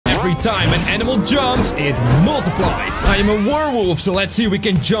Every time an animal jumps, it multiplies. I am a werewolf, so let's see if we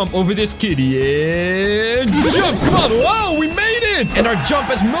can jump over this kitty. And jump! Come on! Whoa! We made it! And our jump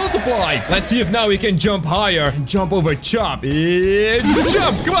has multiplied. Let's see if now we can jump higher and jump over Chop. And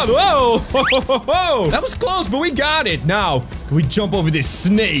jump! Come on! Whoa! That was close, but we got it. Now, can we jump over this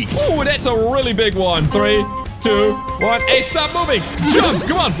snake? Ooh, that's a really big one. 3, 2, 1. Hey, stop moving! Jump!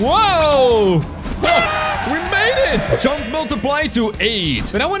 Come on! Whoa! We made it! Jump multiply to 8.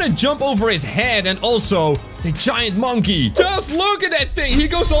 But I want to jump over his head and also the giant monkey. Just look at that thing. He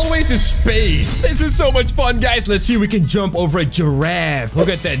goes all the way to space. This is so much fun, guys. Let's see if we can jump over a giraffe. Look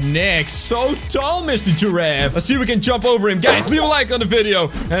at that neck. So tall, Mr. Giraffe. Let's see if we can jump over him. Guys, leave a like on the video.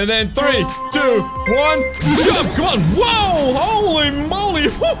 And then 3, 2, 1. Jump! Come on! Whoa! Holy moly!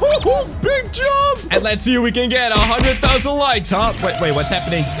 Big jump! And let's see if we can get 100,000 likes, huh? Wait, what's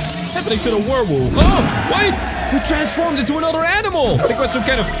happening? What's happening to the werewolf? Oh, wait! We transformed into another animal. I think it was some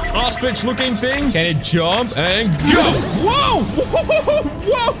kind of ostrich-looking thing. Can it jump and go? Whoa!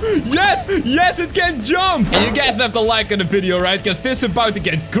 Whoa! Yes! Yes, it can jump! And you guys have to like on the video, right? Because this is about to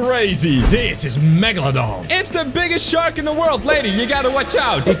get crazy. This is Megalodon. It's the biggest shark in the world, lady. You gotta watch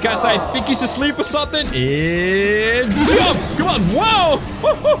out. Because I think he's asleep or something. And jump! Come on! Whoa!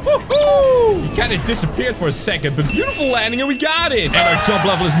 He kind of disappeared for a second, but beautiful landing, and we got it. And our jump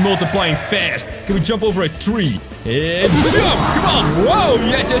level is multiplying fast. Can we jump over a tree? And jump! Come on! Whoa!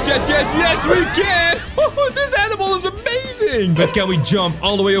 Yes, we can! This animal is amazing! But can we jump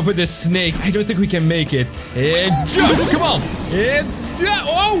all the way over this snake? I don't think we can make it. And jump! Come on! And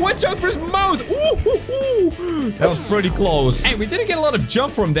oh, watch out for his mouth! Ooh, that was pretty close. Hey, we didn't get a lot of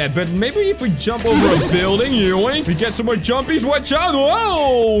jump from that, but maybe if we jump over a building, we get some more jumpies. Watch out!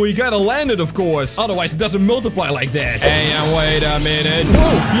 Whoa! We gotta land it, of course. Otherwise, it doesn't multiply like that. Hey, wait a minute.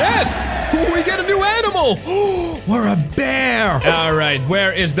 Whoa! Yes! We get a new animal! We're a bear! Alright,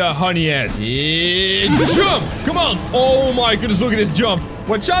 where is the honey at? Jump! Come on! Oh my goodness, look at this jump!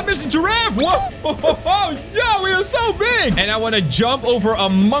 Watch out, Mr. Giraffe! Whoa! Yeah, we are so big! And I want to jump over a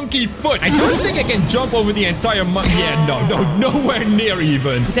monkey foot. I don't think I can jump over the entire monkey. Yeah, no, nowhere near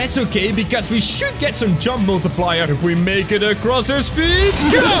even. But that's okay, because we should get some jump multiplier if we make it across his feet.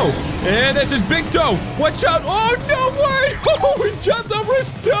 Go! And that's his big toe. Watch out! Oh, no way! Oh, we jumped over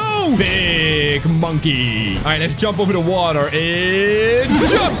his toe! Big monkey. Alright, let's jump over the water. And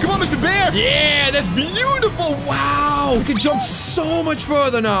jump! Come on, Mr. Bear! Yeah, that's beautiful! Wow! We can jump so much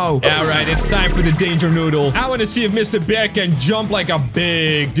further now. Alright, it's time for the danger noodle. I want to see if Mr. Bear can jump like a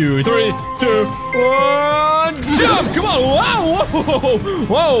big dude. 3, 2, 1, jump! Come on!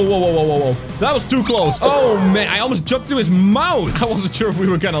 Whoa! That was too close. Oh man, I almost jumped through his mouth. I wasn't sure if we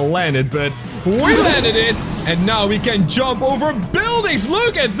were gonna land it, but we landed it. And now we can jump over buildings.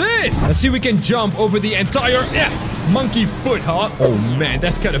 Look at this. Let's see if we can jump over the entire monkey foot, huh? Oh man,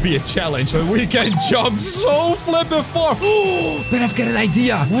 that's gotta be a challenge. We can jump so flippin' far. But I've got an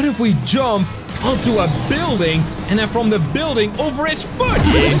idea. What if we jump onto a building and then from the building over his foot?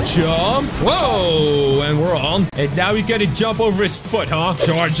 And jump. Whoa, and we're on. And now we gotta jump over his foot, huh?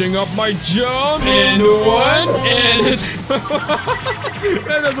 Charging up my jump. And 1, and it's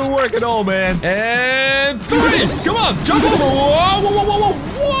that doesn't work at all, man. And 3. Come on, jump over.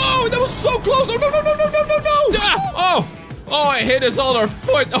 Whoa, that was so close. Oh, no. Oh, I hit his other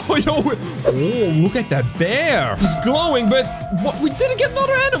foot. Oh, look at that bear. He's glowing, but what? We didn't get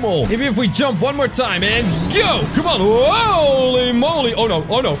another animal. Maybe if we jump one more time and go. Come on. Holy moly. Oh, no.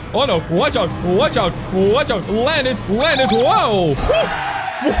 Watch out. Land it. Whoa.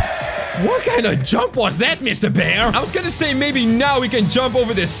 What kind of jump was that, Mr. Bear? I was gonna say maybe now we can jump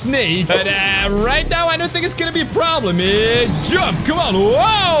over this snake, but right now I don't think it's gonna be a problem. Jump. Come on.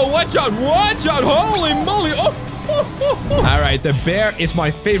 Whoa. Watch out. Holy moly. Alright, the bear is my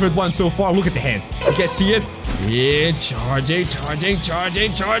favorite one so far. Look at the hand. You guys see it? Yeah, charging.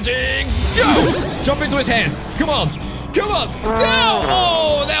 Go! Jump into his hand. Come on.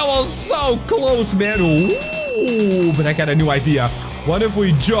 Oh, that was so close, man. Ooh, but I got a new idea. What if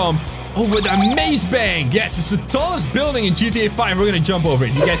we jump over the maze bank? Yes, it's the tallest building in GTA 5. We're gonna jump over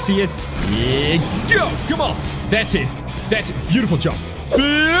it. You guys see it? Yeah, go! Come on. That's it. Beautiful jump.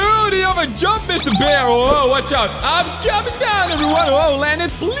 Beauty of a jump, Mr. Bear. Whoa, watch out. I'm coming down, everyone. Whoa, land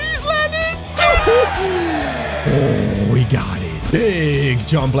it. Please land it. Oh, we got it. Big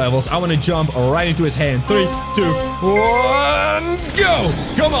jump levels. I want to jump right into his hand. 3, 2, 1, go.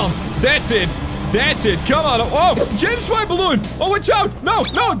 Come on. That's it. Come on. Oh, it's a Jamesify balloon. Oh, watch out. No.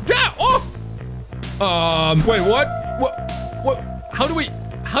 Down. Oh. Wait, what?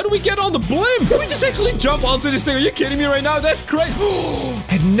 How do we get on the blimp? Did we just actually jump onto this thing? Are you kidding me right now? That's crazy.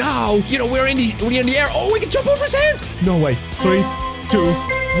 And now, we're in the air. Oh, we can jump over his hand. No way. 3, 2,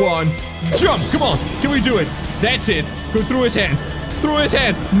 1, jump. Come on. Can we do it? That's it. Go through his hand. Through his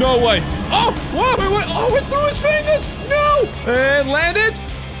hand. No way. Oh, whoa, wait. Oh, it through his fingers. No. And landed.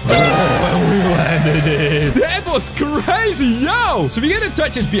 Oh, we landed it. That was crazy, yo. So we gotta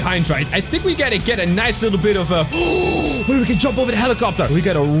touch his behind, right? I think we gotta get a nice little bit of a... we can jump over the helicopter. We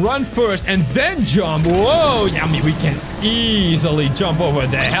gotta run first and then jump. Whoa, yeah, I mean, we can easily jump over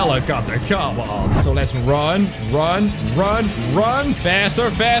the helicopter. Come on. So let's run. Faster.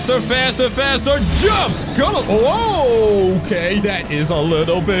 Jump. Come on. Oh, okay. That is a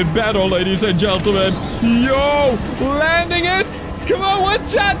little bit better, ladies and gentlemen. Yo, landing it. Come on,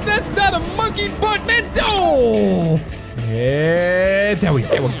 watch out! That's not a monkey butt, man! Oh! And there we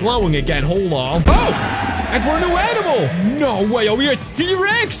go. We're glowing again. Hold on. Oh! And we're a new animal! No way! Are we a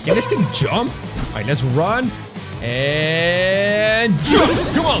T-Rex? Can this thing jump? Alright, let's run. And jump!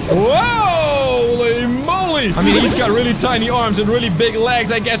 Come on! Whoa! Holy moly! I mean, he's got really tiny arms and really big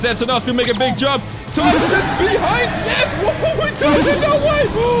legs. I guess that's enough to make a big jump. Touched it behind! Yes! Whoa! We touched it! No way!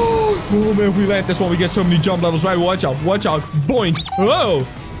 Oh man, if we land this one, we get so many jump levels, right? Watch out! Boing! Oh!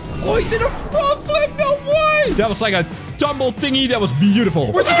 Oh, he did a front flip! No way! That was like a tumble thingy. That was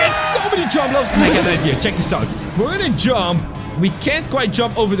beautiful. We're gonna get so many jump levels. I got an idea. Check this out. We're gonna jump. We can't quite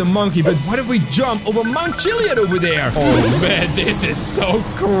jump over the monkey, but what if we jump over Mount Chiliad over there? Oh man, this is so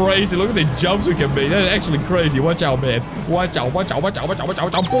crazy. Look at the jumps we can make. That's actually crazy. Watch out, man. Watch out.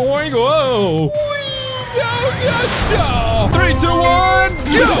 Boing! Whoa! Down. 3, 2, 1,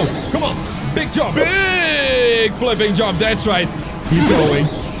 go! Come on. Big jump. Big flipping jump. That's right. Keep going.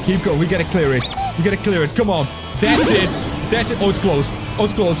 We gotta clear it. Come on. That's it. Oh, it's close. Oh,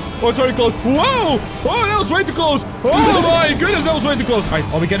 it's very close. Whoa! Oh, that was way too close. Oh my goodness, that was way too close. All right,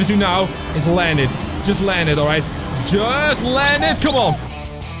 all we gotta do now is land it. Just land it, all right? Just land it. Come on.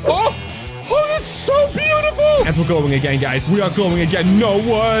 Oh! Oh, that's so beautiful! And we're glowing again, guys. We are glowing again. No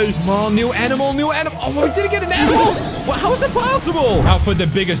way! Come on, new animal. Oh, we didn't get an animal! Well, how is that possible? Now for the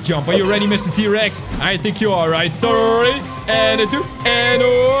biggest jump. Are you ready, Mr. T-Rex? I think you are, right? 3, and a 2, and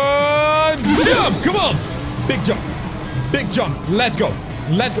 1. Jump! Come on! Big jump. Let's go.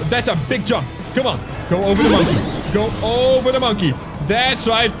 That's a big jump. Come on. Go over the monkey. That's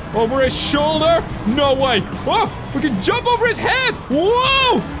right. Over his shoulder. No way. Oh, we can jump over his head.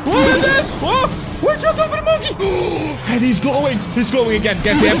 Whoa. Look at this. Oh, we jumped over the monkey. And he's glowing. Again.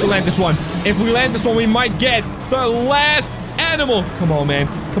 Guess we have to land this one. If we land this one, we might get the last animal. Come on, man.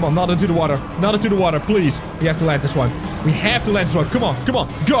 Come on. Not into the water. Please. We have to land this one. Come on.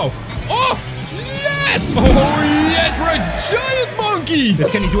 Go. Oh. Yes! Oh, yes, we're a giant monkey!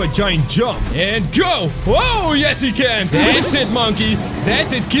 But can he do a giant jump? And go! Oh, yes, he can! That's it, monkey!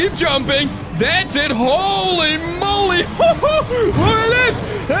 That's it, keep jumping! That's it! Holy moly! Look at this!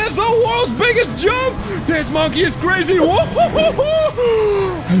 That's the world's biggest jump! This monkey is crazy! And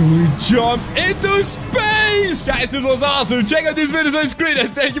we jumped into space! Guys, this was awesome! Check out these videos on the screen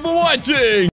and thank you for watching!